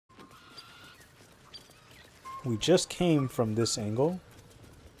We just came from this angle,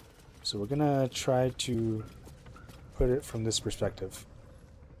 so we're gonna try to put it from this perspective.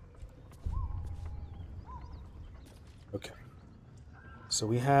 Okay. So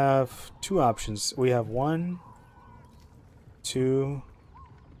we have two options. We have 1, 2,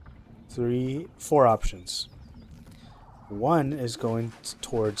 3, 4 options. 1 is going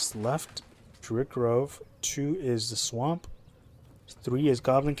towards left, Druid Grove. 2 is the swamp. 3 is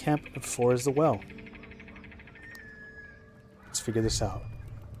Goblin Camp, and 4 is the well. Let's figure this out.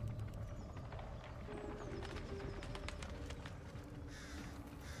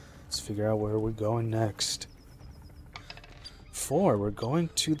 Let's figure out where we're going next. 4, we're going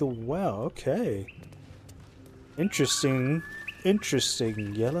to the well. Okay. Interesting.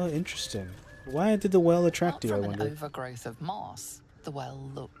 Interesting, Yellow. Interesting. Why did the well attract you, I wonder? From an overgrowth of moss, the well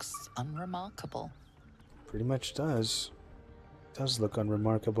looks unremarkable. Pretty much does. Does look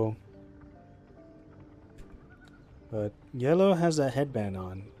unremarkable. But Yellow has a headband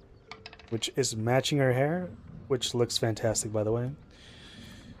on, which is matching her hair, which looks fantastic, by the way.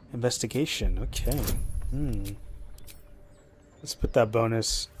 Investigation. Okay. Let's put that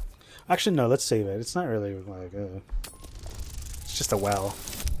bonus. Actually, no. Let's save it. It's not really like. It's just a well.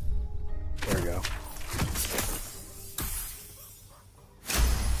 There we go.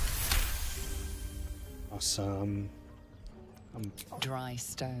 Awesome. Dry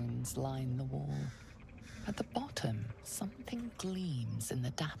stones line the wall. At the bottom, something gleams in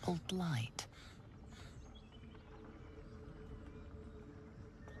the dappled light.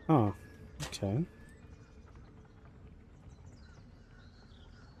 Oh, okay.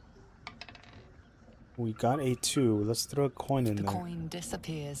 We got a 2. Let's throw a coin in The there. coin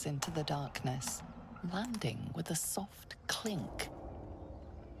disappears into the darkness, landing with a soft clink.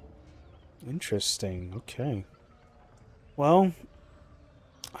 Interesting. Okay. Well,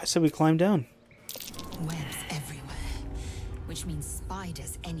 I said we climb down. Webs everywhere, which means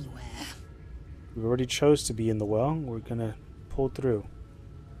spiders anywhere. We already chose to be in the well. We're gonna pull through.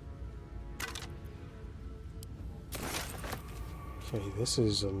 Okay, this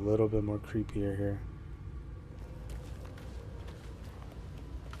is a little bit more creepier here.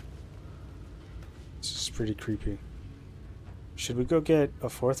 This is pretty creepy. Should we go get a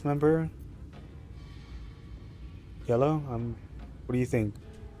 4th member? Yellow? What do you think?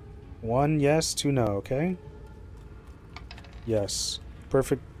 1 yes, 2 no, okay? Yes.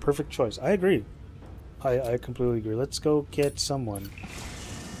 Perfect choice. I agree. I completely agree. Let's go get someone.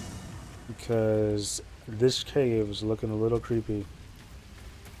 Because this cave is looking a little creepy.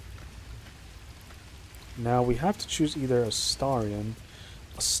 Now we have to choose either Astarion,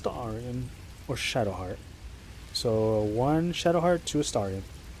 or Shadowheart. So 1 Shadowheart, 2 Astarion.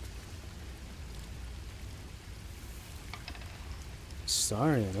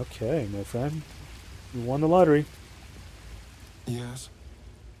 Astarion, okay, my friend. You won the lottery. Yes.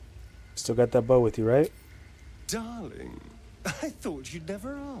 Still got that bow with you, right? Darling, I thought you'd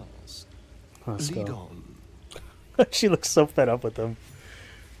never ask. Let's Lead go. on. She looks so fed up with him.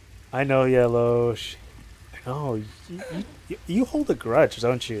 I know, Yellow. I know. You hold a grudge,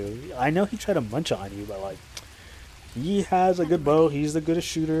 don't you? I know he tried to munch on you, but like, he has a good bow. He's the goodest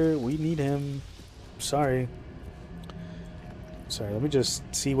shooter. We need him. Sorry. Sorry, let me just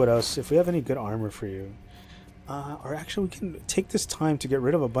see what else. If we have any good armor for you. Or actually, we can take this time to get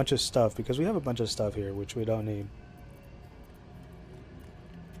rid of a bunch of stuff, because we have a bunch of stuff here which we don't need.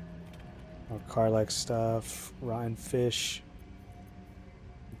 More car-like stuff, rotten fish,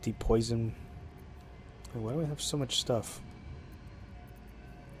 deep poison. Wait, why do we have so much stuff?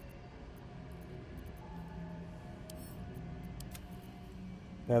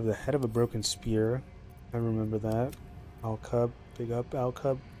 We have the head of a broken spear. I remember that. Alcub, big up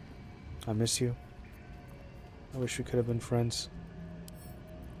Alcub. I miss you. I wish we could have been friends.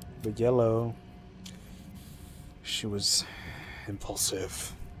 But Yellow, she was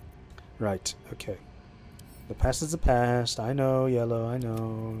impulsive. Right, okay. The past is the past. I know, Yellow, I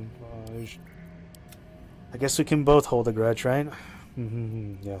know. I guess we can both hold a grudge, right?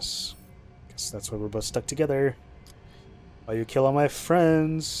 Yes. Guess that's why we're both stuck together. Why you kill all my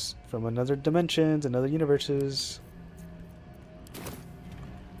friends from another dimensions and other universes.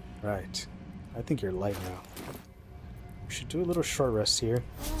 Right. I think you're light now. We should do a little short rest here.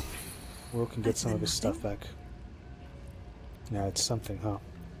 Will can get some of his stuff back. Yeah, it's something, huh?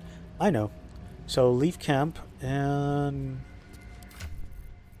 I know. So leave camp and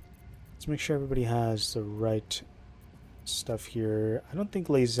let's make sure everybody has the right stuff here. I don't think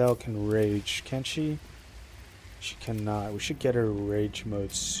Lae'zel can rage, can she? She cannot. We should get her rage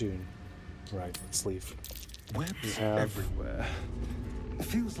mode soon. Right, let's leave. Webs everywhere. It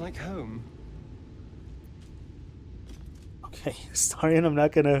feels like home. Okay, Starion,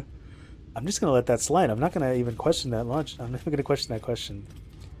 I'm just gonna let that slide. I'm not gonna even question that launch. I'm never gonna question that question.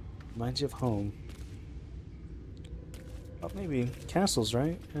 Reminds you of home. Oh, maybe castles,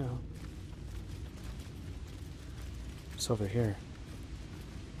 right? Yeah. What's over here?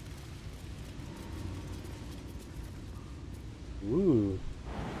 Ooh.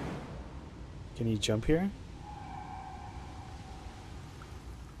 Can you jump here?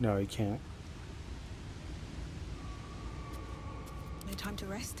 No, you can't. No time to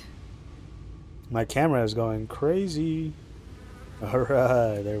rest. My camera is going crazy.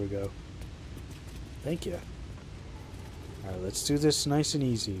 Alright, there we go. Thank you. Alright, let's do this nice and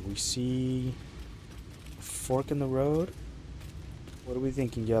easy. We see a fork in the road. What are we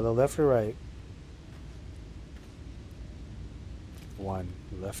thinking, Yellow? Left or right? One.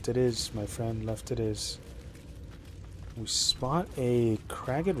 Left it is, my friend. Left it is. We spot a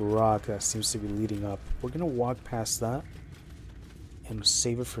cragged rock that seems to be leading up. We're going to walk past that and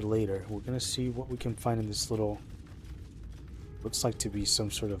save it for later. We're going to see what we can find in this little... Looks like to be some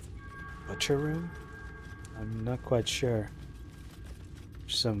sort of butcher room? I'm not quite sure.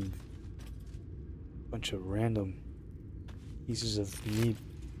 Some bunch of random pieces of meat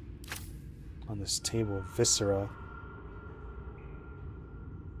on this table. Viscera.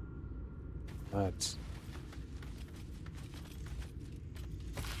 But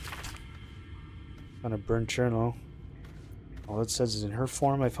on a burnt journal. All it says is, in her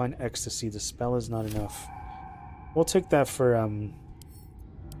form I find ecstasy. The spell is not enough. We'll take that for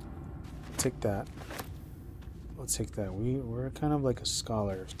take that. We'll take that. We're kind of like a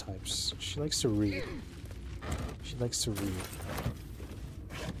scholar of types. She likes to read. She likes to read.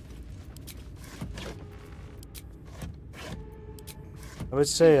 I would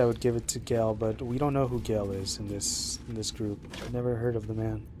say I would give it to Gale, but we don't know who Gale is in this group. Never heard of the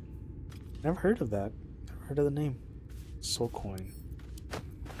man. Never heard of that. Never heard of the name. Soul coin.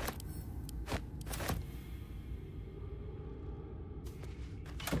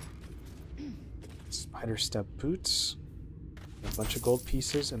 Spider step boots. A bunch of gold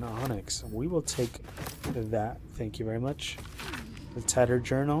pieces and onyx. We will take that. Thank you very much. The tattered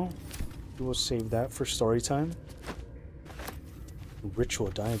journal. We will save that for story time. Ritual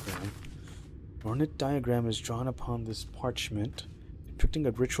diagram. An ornate diagram is drawn upon this parchment, depicting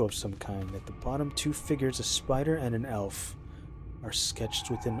a ritual of some kind. At the bottom, two figures, a spider and an elf, are sketched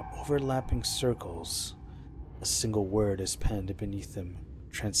within overlapping circles. A single word is penned beneath them.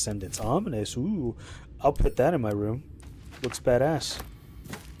 Transcendence. Ominous. Ooh. I'll put that in my room. Looks badass.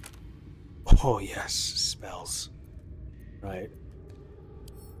 Oh, yes. Spells. Right.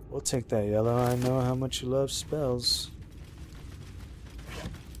 We'll take that, Yellow. I know how much you love spells.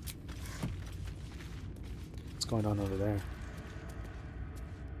 What's going on over there?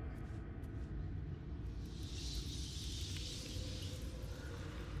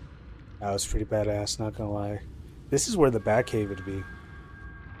 That was pretty badass, not gonna lie. This is where the Batcave would be.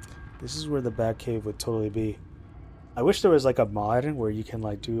 This is where the Batcave would totally be. I wish there was like a mod where you can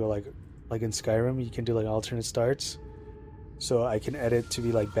like do like in Skyrim, you can do like alternate starts. So I can edit to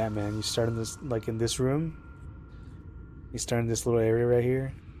be like Batman. You start in this, like in this room. You start in this little area right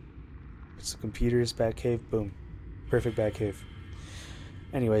here. It's the computers, Batcave, boom. Perfect Batcave.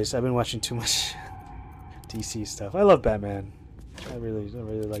 Anyways, I've been watching too much DC stuff. I love Batman. I really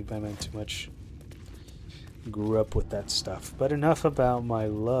like Batman too much. Grew up with that stuff. But enough about my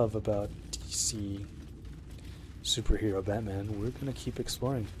love about DC superhero Batman. We're gonna keep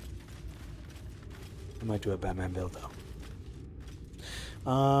exploring. I might do a Batman build though.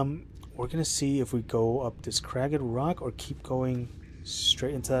 We're gonna see if we go up this cragged rock or keep going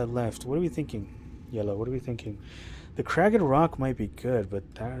straight into that left. What are we thinking, Yellow? What are we thinking? The cragged rock might be good, but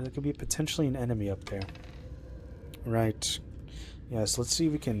there could be potentially an enemy up there. Right. Yeah, so let's see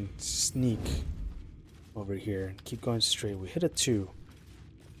if we can sneak over here and keep going straight. We hit a 2.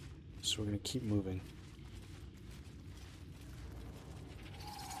 So we're going to keep moving.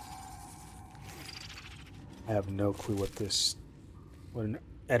 I have no clue what an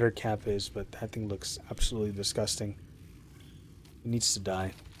Eder cap is, but that thing looks absolutely disgusting. It needs to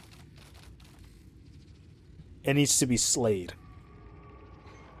die. It needs to be slayed.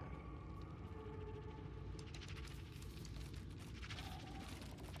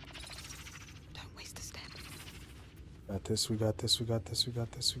 Got this, we got this, we got this, we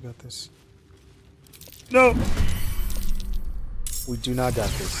got this, we got this. No! We do not got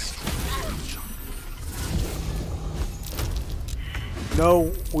this.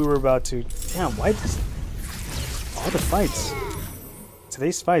 No, we were about to. Damn, why does all the fights?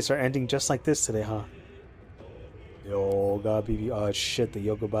 Today's fights are ending just like this today, huh? Yoga Baby. Oh shit, the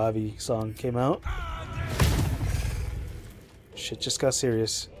Yoga Baby song came out. Shit just got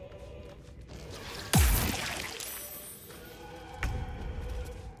serious.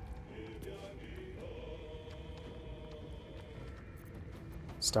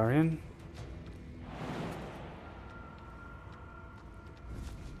 Starion?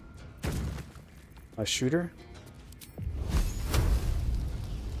 My shooter?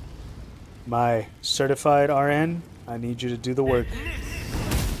 My certified RN? I need you to do the work.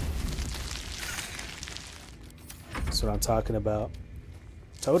 That's what I'm talking about.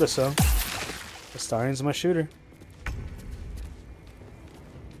 Told us so. The Starion's my shooter.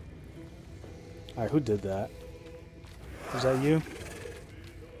 Alright, who did that? Was that you?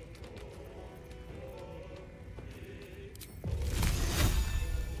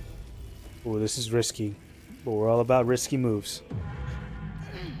 Oh, this is risky. But we're all about risky moves.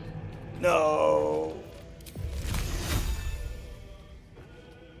 No!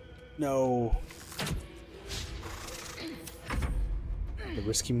 No. The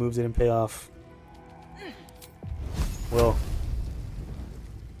risky move didn't pay off. Well,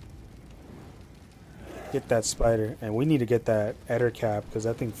 get that spider, and we need to get that Eder cap because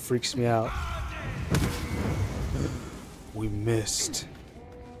that thing freaks me out. We missed.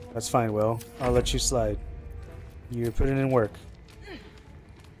 That's fine, Will. I'll let you slide. You're putting in work.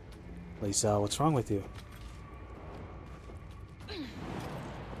 Lisa, what's wrong with you?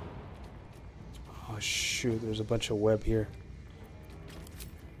 Oh shoot, there's a bunch of web here.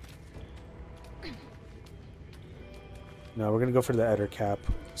 No, we're gonna go for the Eder cap.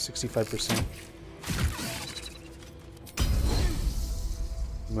 65%.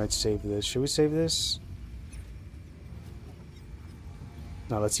 We might save this. Should we save this?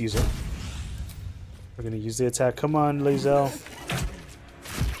 No, let's use it. We're gonna use the attack. Come on, Lazel.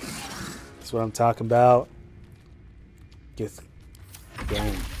 That's what I'm talking about. Gith.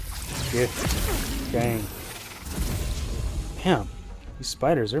 Gang. Gith. Gang. Damn. These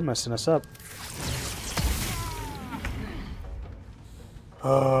spiders, they're messing us up.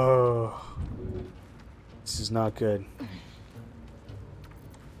 Oh. This is not good.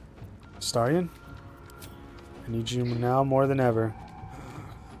 Starion? I need you now more than ever.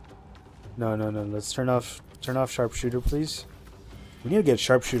 No. Let's turn off sharpshooter, please. We need to get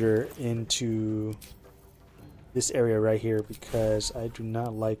sharpshooter into this area right here because I do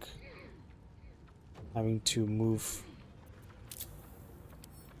not like having to move.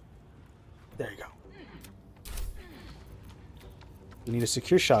 There you go. We need a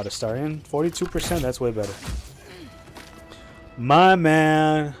secure shot, Astarion. 42%, that's way better. My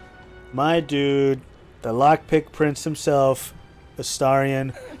man, my dude, the lockpick prince himself,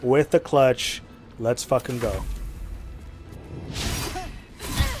 Astarion with the clutch. Let's fucking go.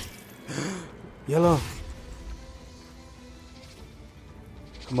 Yellow.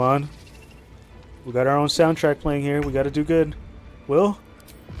 Come on. We got our own soundtrack playing here. We got to do good. Will?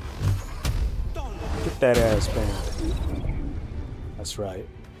 Get that ass banned. That's right.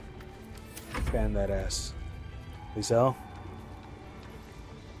 Ban that ass. Lizelle.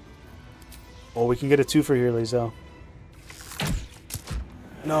 Oh, we can get a 2 for here, Lizelle.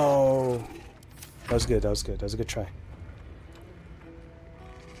 No. That was good. That was good. That was a good try.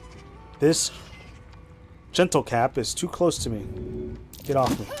 This gentle cap is too close to me. Get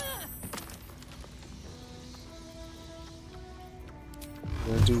off me.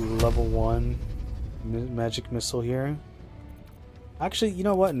 We're gonna do level 1 magic missile here. Actually, you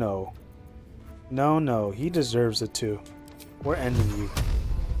know what? No. No. He deserves it too. We're ending you.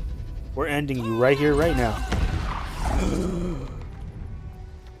 We're ending you right here, right now.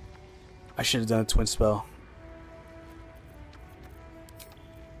 I should have done a twin spell.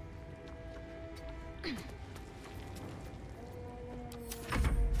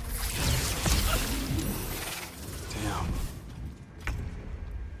 Damn.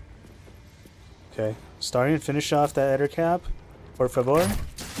 Okay. Starting to finish off that Eder cap. Por favor.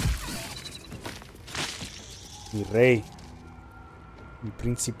 Mi rey. Mi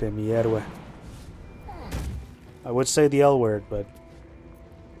príncipe, mi héroe. I would say the L word, but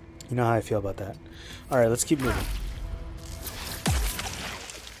you know how I feel about that. Alright, let's keep moving.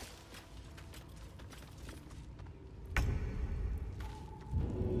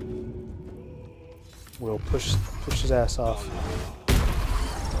 We'll push his ass off.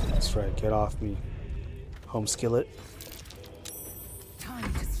 That's right, get off me. Home skillet.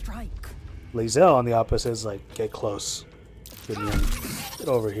 Time to strike. Lae'zel on the opposite is like, get close. Get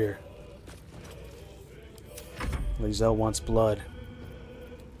over here. Lae'zel wants blood.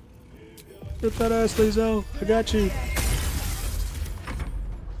 Rip that ass, Lae'zel. I got you.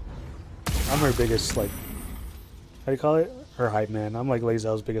 I'm her biggest, like, how do you call it? Her hype man. I'm like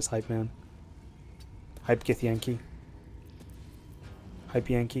Lae'zel's biggest hype man. Hype Gith Yankee. Hype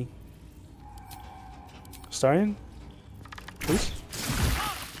Yankee. Starion? Please?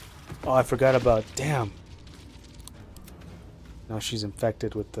 Oh, I forgot about... Damn. Now she's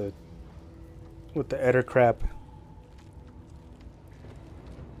infected with the Eder crap.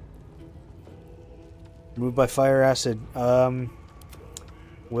 Moved by fire acid.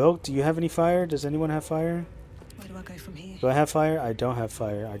 Will, do you have any fire? Does anyone have fire? Where do I go from here? Do I have fire? I don't have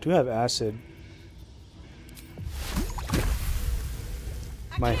fire. I do have acid.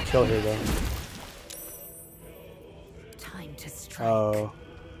 Might kill her though. Time to strike. Oh.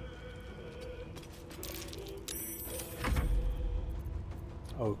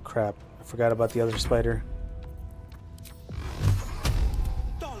 Oh crap. I forgot about the other spider.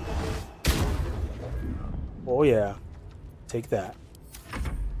 Oh yeah. Take that.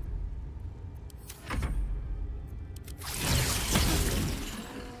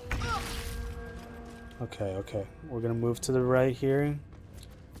 Okay, okay. We're gonna move to the right here.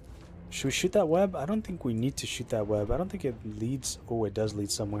 Should we shoot that web? I don't think we need to shoot that web. I don't think it leads... Oh, it does lead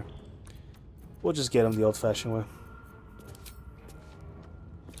somewhere. We'll just get him the old-fashioned way.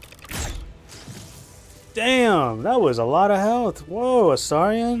 Damn! That was a lot of health. Whoa,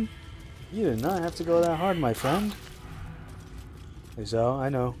 Astarion. You did not have to go that hard, my friend. Hey, Zell, I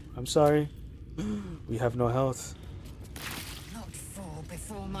know. I'm sorry. We have no health. Not fall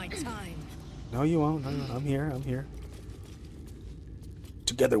before my time. No, you won't. No, no, I'm here. I'm here.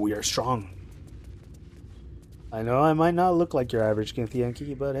 Together we are strong. I know I might not look like your average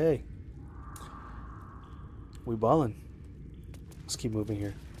Githyanki, but hey. We ballin'. Let's keep moving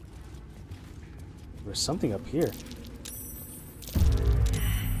here. There's something up here.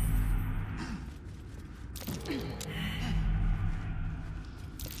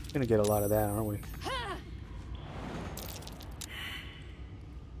 Gonna get a lot of that, aren't we?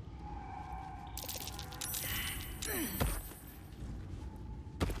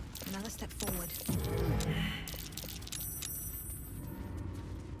 Another step forward.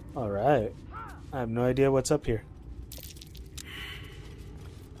 Alright. I have no idea what's up here.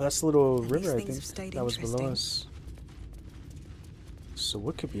 That's the little And river, I these things have think, stayed that was below interesting. us. So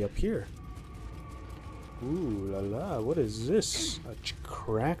what could be up here? Ooh la la, what is this? A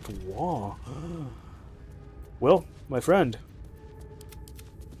cracked wall. Will, my friend.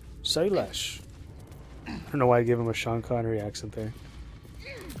 Saylash. I don't know why I gave him a Sean Connery accent there.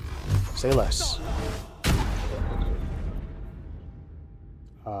 Say less.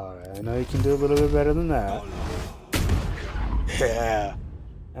 Alright, I know you can do a little bit better than that. Yeah,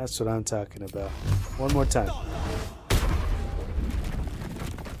 that's what I'm talking about. One more time.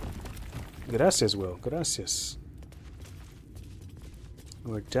 Gracias, Will. Gracias.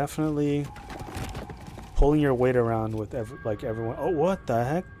 We're definitely pulling your weight around with everyone. Oh, what the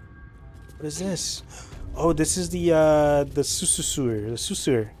heck? What is this? Oh, this is the susur. The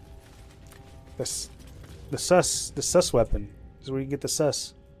susur. The sus weapon. This is where you get the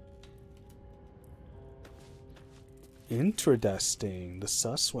sus. Interesting. The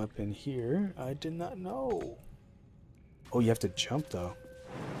sus weapon here. I did not know. Oh, you have to jump though.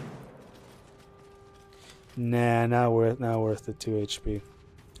 Nah, not worth the 2 HP.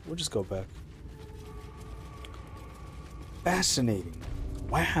 We'll just go back. Fascinating.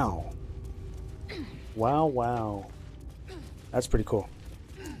 Wow. Wow, wow. That's pretty cool.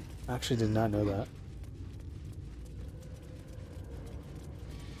 I actually did not know that.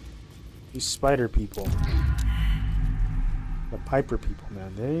 These spider people. The Piper people,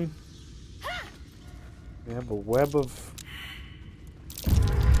 man. They have a web of...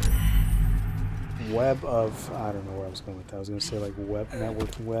 I don't know where I was going with that. I was going to say like web,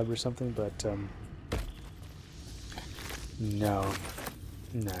 networking web or something, but no.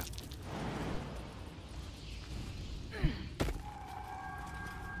 Nah.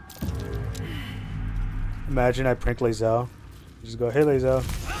 Imagine I prank Lae'zel. Just go, hey Lae'zel.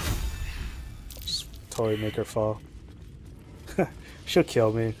 Just totally make her fall. She'll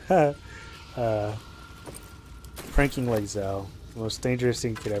kill me. Pranking Lae'zel. The most dangerous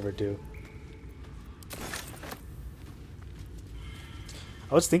thing you could ever do.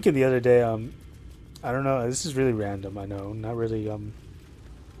 I was thinking the other day, I don't know, this is really random, I know, not really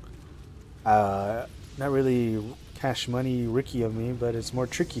cash money Ricky of me, but it's more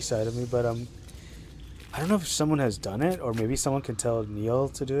tricky side of me, but I don't know if someone has done it, or maybe someone can tell Neil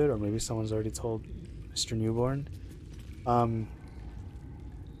to do it, or maybe someone's already told Mr. Newborn. But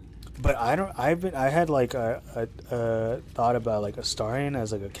I had like a thought about like Astarion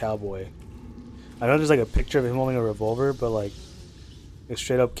as like a cowboy. I know there's like a picture of him holding a revolver, but like a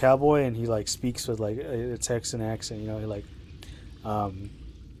straight up cowboy, and he like speaks with like a Texan accent, you know, he like God,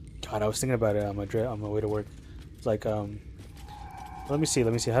 I was thinking about it on my way to work. It's like Let me see.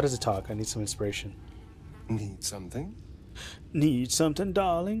 Let me see. How does it talk? I need some inspiration. Need something? Need something,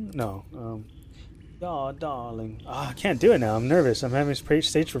 darling? No. Yeah, darling. I can't do it now. I'm nervous. I'm having a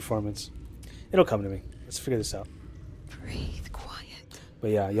stage performance. It'll come to me. Let's figure this out. Breathe quiet.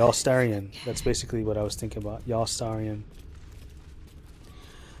 But yeah, Yalstarian. That's basically what I was thinking about. Yalstarian.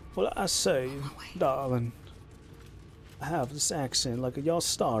 Well, I say, darling, I have this accent like a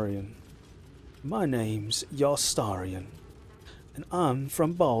Yalstarian. My name's Yalstarian, and I'm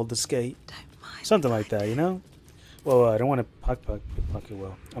from Baldur's Gate. Something like that, you know? Well, I don't want to pickpocket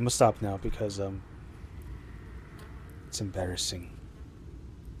Will. I'm gonna stop now because it's embarrassing.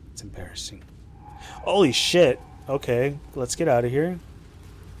 It's embarrassing. Holy shit! Okay, let's get out of here.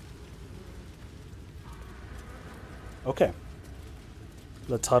 Okay.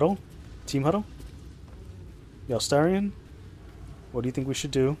 Let's huddle. Team huddle. Yalstarian, what do you think we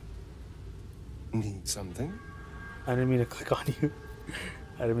should do? Need something? I didn't mean to click on you.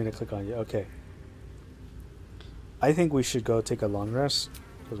 I didn't mean to click on you. Okay. I think we should go take a long rest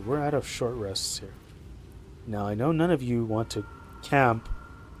because we're out of short rests here. Now, I know none of you want to camp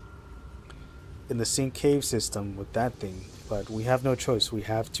in the same cave system with that thing, but we have no choice. We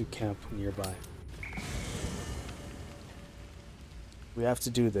have to camp nearby. We have to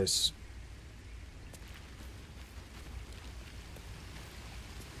do this.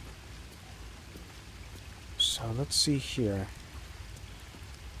 So let's see here.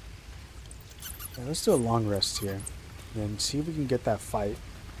 Yeah, let's do a long rest here and see if we can get that fight.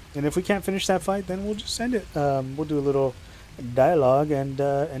 And if we can't finish that fight, then we'll just end it. We'll do a little dialogue and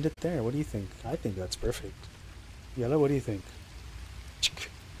end it there. What do you think? I think that's perfect. Yellow, what do you think?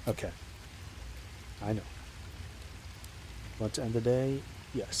 Okay. I know. Want to end the day?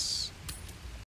 Yes.